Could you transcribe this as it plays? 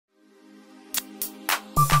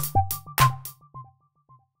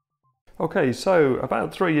Okay, so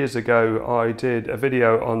about 3 years ago I did a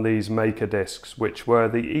video on these Makerdisks, which were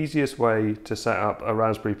the easiest way to set up a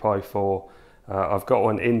Raspberry Pi 4. I've got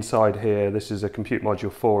one inside here. This is a Compute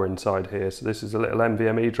Module 4 inside here. So this is a little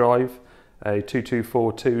NVMe drive, a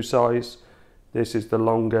 2242 size. This is the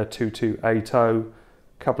longer 2280, a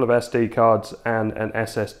couple of SD cards and an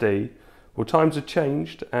SSD. Well, times have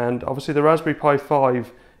changed, and obviously the Raspberry Pi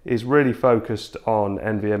 5 is really focused on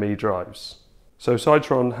NVMe drives. So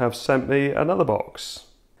Cytron have sent me another box,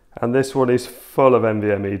 and this one is full of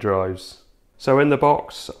NVMe drives. So in the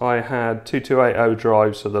box I had 2280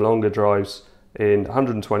 drives, so the longer drives, in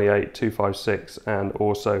 128, 256 and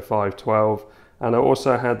also 512, and I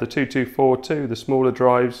also had the 2242, the smaller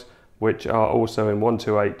drives, which are also in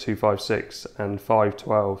 128, 256 and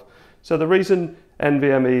 512. So the reason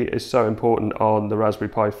NVMe is so important on the Raspberry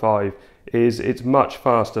Pi 5 is it's much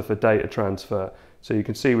faster for data transfer. So you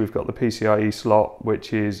can see we've got the PCIe slot,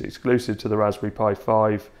 which is exclusive to the Raspberry Pi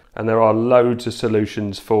 5, and there are loads of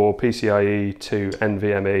solutions for PCIe to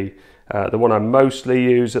NVMe. The one I mostly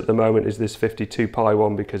use at the moment is this 52 Pi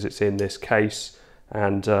one because it's in this case,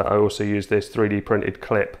 and I also use this 3D printed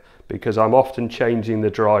clip because I'm often changing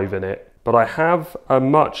the drive in it. But I have a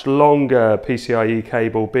much longer PCIe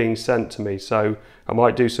cable being sent to me, so I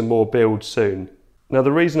might do some more builds soon. Now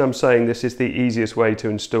the reason I'm saying this is the easiest way to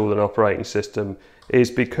install an operating system is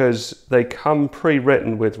because they come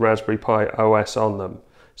pre-written with Raspberry Pi OS on them.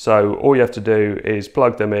 So all you have to do is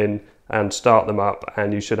plug them in and start them up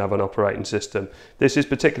and you should have an operating system. This is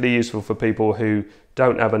particularly useful for people who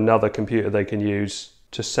don't have another computer they can use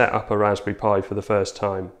to set up a Raspberry Pi for the first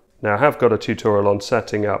time. Now I have got a tutorial on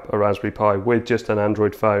setting up a Raspberry Pi with just an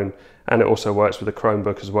Android phone, and it also works with a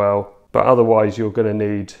Chromebook as well. But otherwise you're going to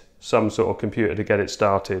need some sort of computer to get it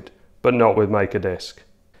started, but not with Makerdisk.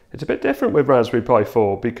 It's a bit different with Raspberry Pi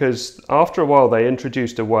 4 because after a while they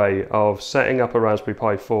introduced a way of setting up a Raspberry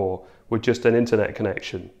Pi 4 with just an internet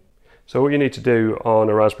connection. So what you need to do on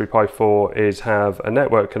a Raspberry Pi 4 is have a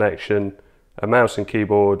network connection, a mouse and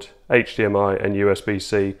keyboard, HDMI and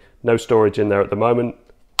USB-C, no storage in there at the moment.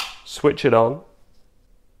 Switch it on.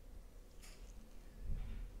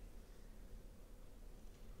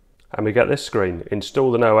 And we get this screen.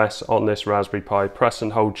 Install an OS on this Raspberry Pi, press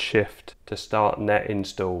and hold Shift to start net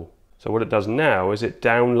install. So what it does now is it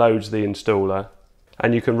downloads the installer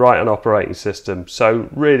and you can write an operating system. So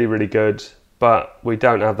really good, but we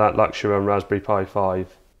don't have that luxury on Raspberry Pi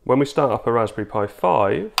 5. When we start up a Raspberry Pi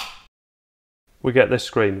 5, we get this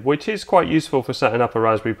screen, which is quite useful for setting up a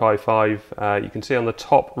Raspberry Pi 5. You can see on the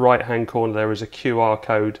top right hand corner there is a QR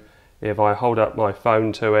code. If I hold up my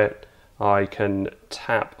phone to it, I can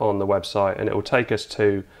tap on the website and it will take us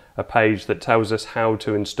to a page that tells us how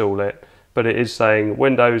to install it, but it is saying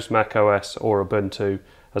Windows, Mac OS or Ubuntu.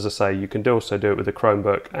 As I say, you can also do it with a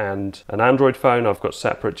Chromebook and an Android phone. I've got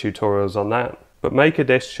separate tutorials on that. But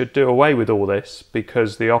Makerdisks should do away with all this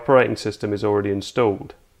because the operating system is already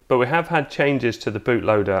installed. But we have had changes to the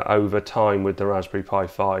bootloader over time with the Raspberry Pi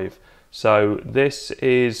 5. So this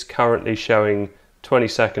is currently showing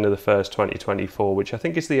 22nd of the 1st, 2024, which I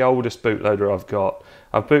think is the oldest bootloader I've got.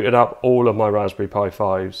 I've booted up all of my Raspberry Pi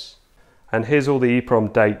 5s. And here's all the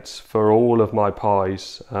EEPROM dates for all of my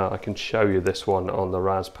Pis. I can show you this one on the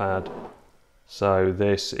Raspad. So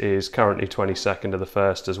this is currently 22nd of the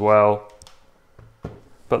 1st as well.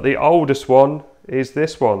 But the oldest one is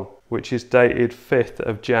this one, which is dated 5th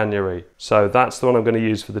of January. So that's the one I'm going to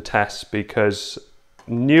use for the tests because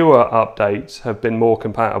newer updates have been more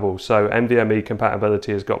compatible. So NVMe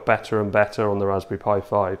compatibility has got better and better on the Raspberry Pi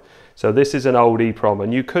 5. So this is an old EEPROM,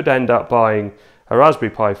 and you could end up buying a Raspberry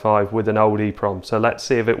Pi 5 with an old EEPROM. So let's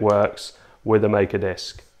see if it works with a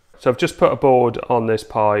Makerdisk. So I've just put a board on this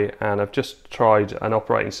Pi and I've just tried an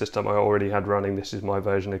operating system I already had running. This is my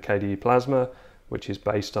version of KDE Plasma, which is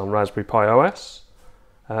based on Raspberry Pi OS.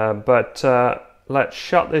 Let's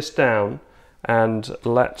shut this down and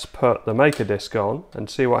let's put the Makerdisk on and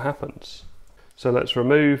see what happens. So let's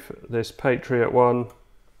remove this Patriot one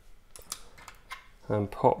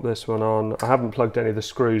and pop this one on. I haven't plugged any of the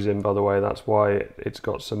screws in, by the way, that's why it's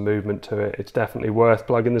got some movement to it. It's definitely worth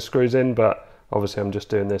plugging the screws in, but obviously I'm just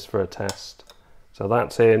doing this for a test. So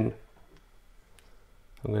that's in.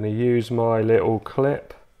 I'm going to use my little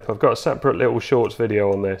clip. I've got a separate little shorts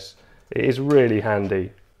video on this. It is really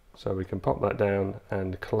handy. So we can pop that down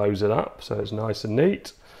and close it up so it's nice and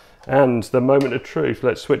neat. And the moment of truth,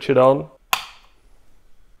 let's switch it on.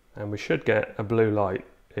 And we should get a blue light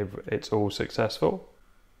if it's all successful.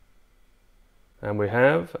 And we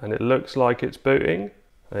have, and it looks like it's booting.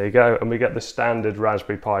 There you go, and we get the standard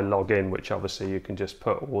Raspberry Pi login, which obviously you can just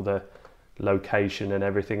put all the location and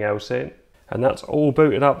everything else in. And that's all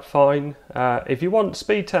booted up fine. If you want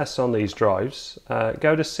speed tests on these drives,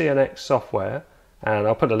 go to CNX Software, and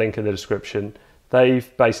I'll put a link in the description.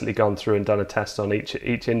 They've basically gone through and done a test on each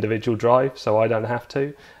individual drive, so I don't have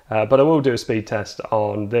to. But I will do a speed test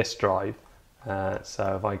on this drive.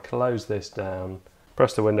 So if I close this down,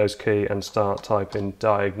 press the Windows key and start typing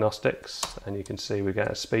diagnostics, and you can see we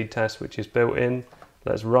get a speed test which is built in.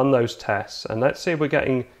 Let's run those tests, and let's see if we're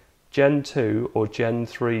getting Gen 2 or Gen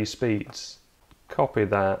 3 speeds. Copy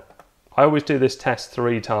that. I always do this test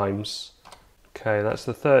 3 times. Okay, that's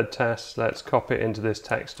the third test. Let's copy it into this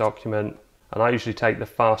text document. And I usually take the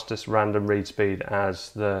fastest random read speed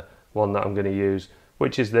as the one that I'm going to use,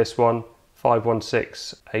 which is this one,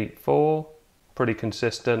 51684. Pretty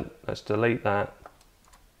consistent. Let's delete that.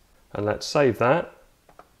 And let's save that.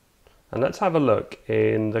 And let's have a look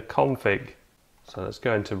in the config. So let's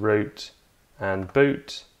go into root and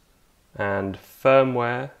boot and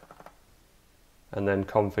firmware and then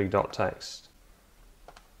config.txt.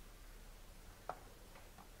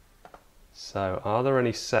 So are there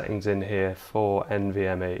any settings in here for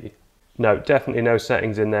NVMe? No, definitely no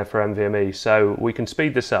settings in there for NVMe. So we can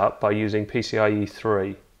speed this up by using PCIe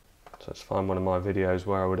 3. So let's find one of my videos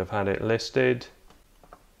where I would have had it listed.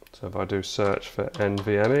 So if I do search for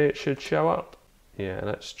NVMe, it should show up. Yeah,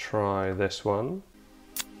 let's try this one.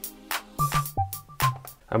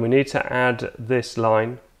 And we need to add this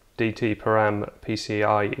line, dt param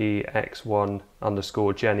PCIe x1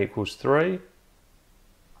 underscore gen equals 3.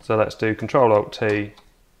 So let's do Ctrl-Alt-T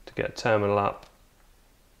to get a terminal up.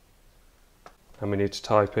 And we need to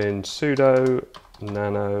type in sudo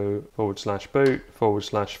nano /boot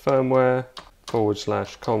 /firmware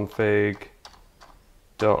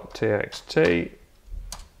 /config.txt.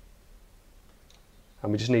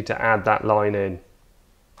 And we just need to add that line in.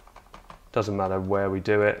 Doesn't matter where we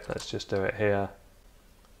do it, let's just do it here.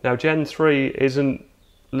 Now Gen 3 isn't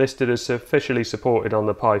listed as officially supported on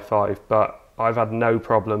the Pi 5, but I've had no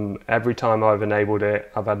problem. Every time I've enabled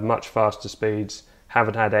it, I've had much faster speeds,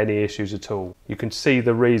 haven't had any issues at all. You can see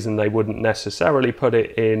the reason they wouldn't necessarily put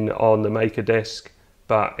it in on the Makerdisk,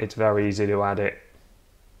 but it's very easy to add it.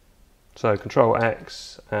 So Control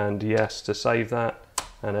X and yes to save that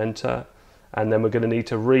and enter. And then we're going to need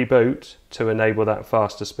to reboot to enable that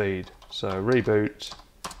faster speed. So reboot.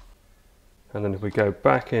 And then if we go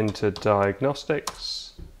back into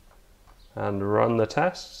diagnostics and run the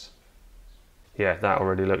tests, yeah, that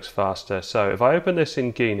already looks faster. So if I open this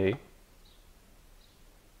in Guinea,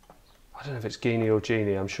 I don't know if it's Guinea or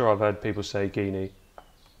Genie, I'm sure I've heard people say Guinea.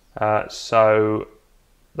 So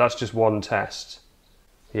that's just one test.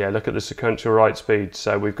 Yeah, look at the sequential write speed.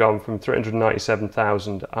 So we've gone from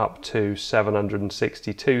 397,000 up to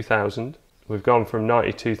 762,000. We've gone from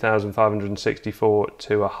 92,564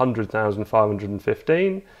 to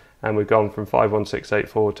 100,515. And we've gone from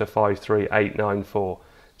 51684 to 53894.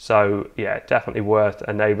 So yeah, definitely worth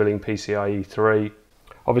enabling PCIe 3.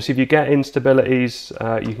 Obviously, if you get instabilities,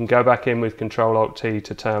 you can go back in with Ctrl-Alt-T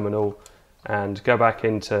to terminal and go back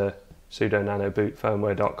into sudo nano boot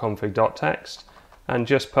firmware.config.txt and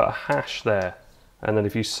just put a hash there. And then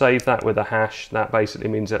if you save that with a hash, that basically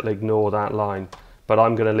means it'll ignore that line. But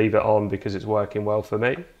I'm going to leave it on because it's working well for me.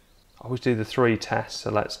 I always do the 3 tests,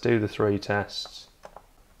 so let's do the 3 tests.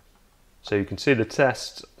 So you can see the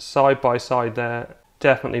tests side by side there.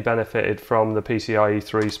 Definitely benefited from the PCIe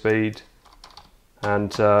 3 speed,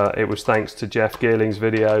 and it was thanks to Jeff Geerling's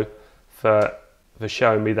video for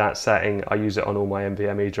showing me that setting. I use it on all my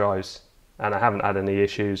NVMe drives and I haven't had any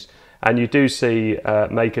issues. And you do see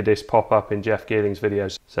Makerdisk pop up in Jeff Geerling's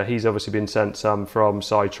videos, so he's obviously been sent some from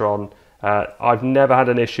Cytron. I've never had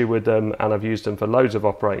an issue with them, and I've used them for loads of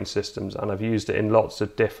operating systems, and I've used it in lots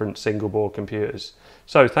of different single board computers.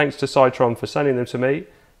 So thanks to Cytron for sending them to me.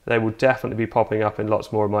 They will definitely be popping up in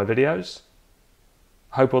lots more of my videos.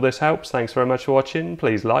 Hope all this helps. Thanks very much for watching.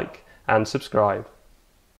 Please like and subscribe.